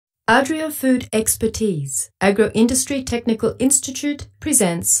ADRIA Food Expertise, Agro-Industry Technical Institute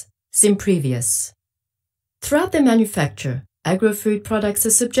presents SYMPREVIUS. Throughout their manufacture, agro-food products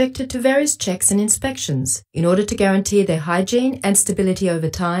are subjected to various checks and inspections in order to guarantee their hygiene and stability over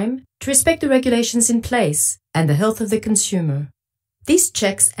time, to respect the regulations in place and the health of the consumer. These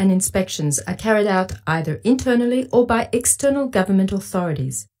checks and inspections are carried out either internally or by external government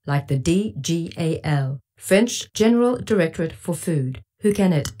authorities like the DGAL, French General Directorate for Food, who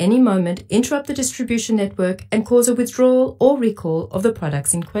can at any moment interrupt the distribution network and cause a withdrawal or recall of the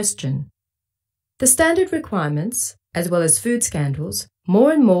products in question. The standard requirements, as well as food scandals,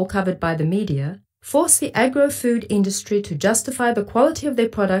 more and more covered by the media, force the agro-food industry to justify the quality of their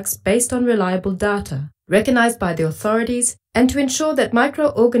products based on reliable data, recognized by the authorities, and to ensure that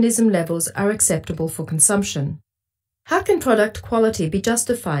microorganism levels are acceptable for consumption. How can product quality be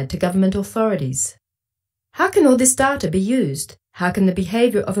justified to government authorities? How can all this data be used? How can the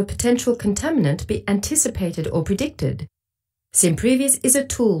behavior of a potential contaminant be anticipated or predicted? Sym'Previus is a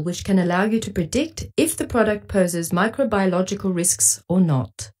tool which can allow you to predict if the product poses microbiological risks or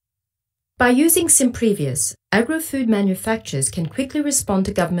not. By using Sym'Previus, agro-food manufacturers can quickly respond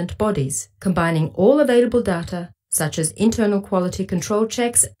to government bodies, combining all available data, such as internal quality control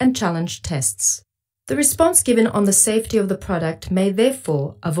checks and challenge tests. The response given on the safety of the product may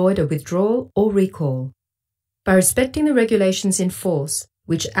therefore avoid a withdrawal or recall. By respecting the regulations in force,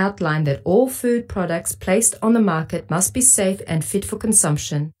 which outline that all food products placed on the market must be safe and fit for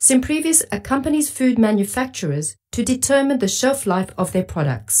consumption, Sym'Previus accompanies food manufacturers to determine the shelf life of their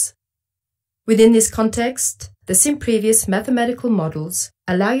products. Within this context, the Sym'Previus mathematical models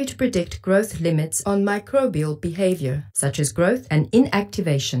allow you to predict growth limits on microbial behavior, such as growth and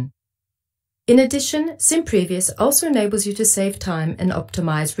inactivation. In addition, Sym'Previus also enables you to save time and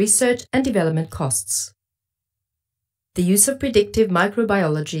optimize research and development costs. The use of predictive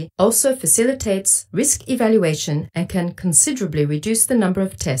microbiology also facilitates risk evaluation and can considerably reduce the number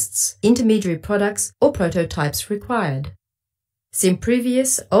of tests, intermediary products, or prototypes required.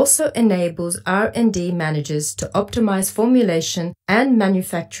 Sym'Previus also enables R&D managers to optimize formulation and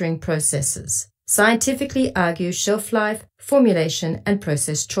manufacturing processes, scientifically argue shelf life, formulation, and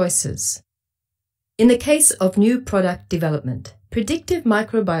process choices. In the case of new product development, predictive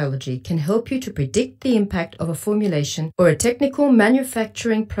microbiology can help you to predict the impact of a formulation or a technical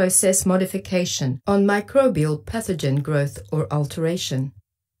manufacturing process modification on microbial pathogen growth or alteration.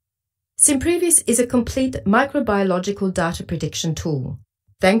 Sym'Previus is a complete microbiological data prediction tool.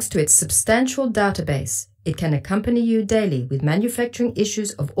 Thanks to its substantial database, it can accompany you daily with manufacturing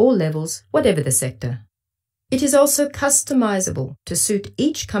issues of all levels, whatever the sector. It is also customizable to suit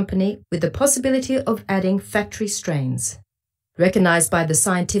each company with the possibility of adding factory strains. Recognized by the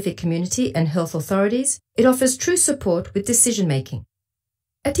scientific community and health authorities, it offers true support with decision-making.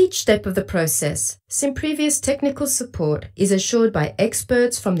 At each step of the process, Sym'Previus technical support is assured by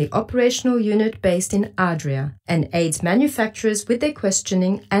experts from the operational unit based in ADRIA and aids manufacturers with their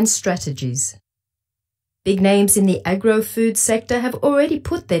questioning and strategies. Big names in the agro-food sector have already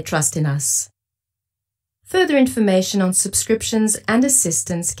put their trust in us. Further information on subscriptions and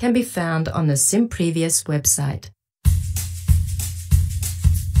assistance can be found on the Sym'Previus website.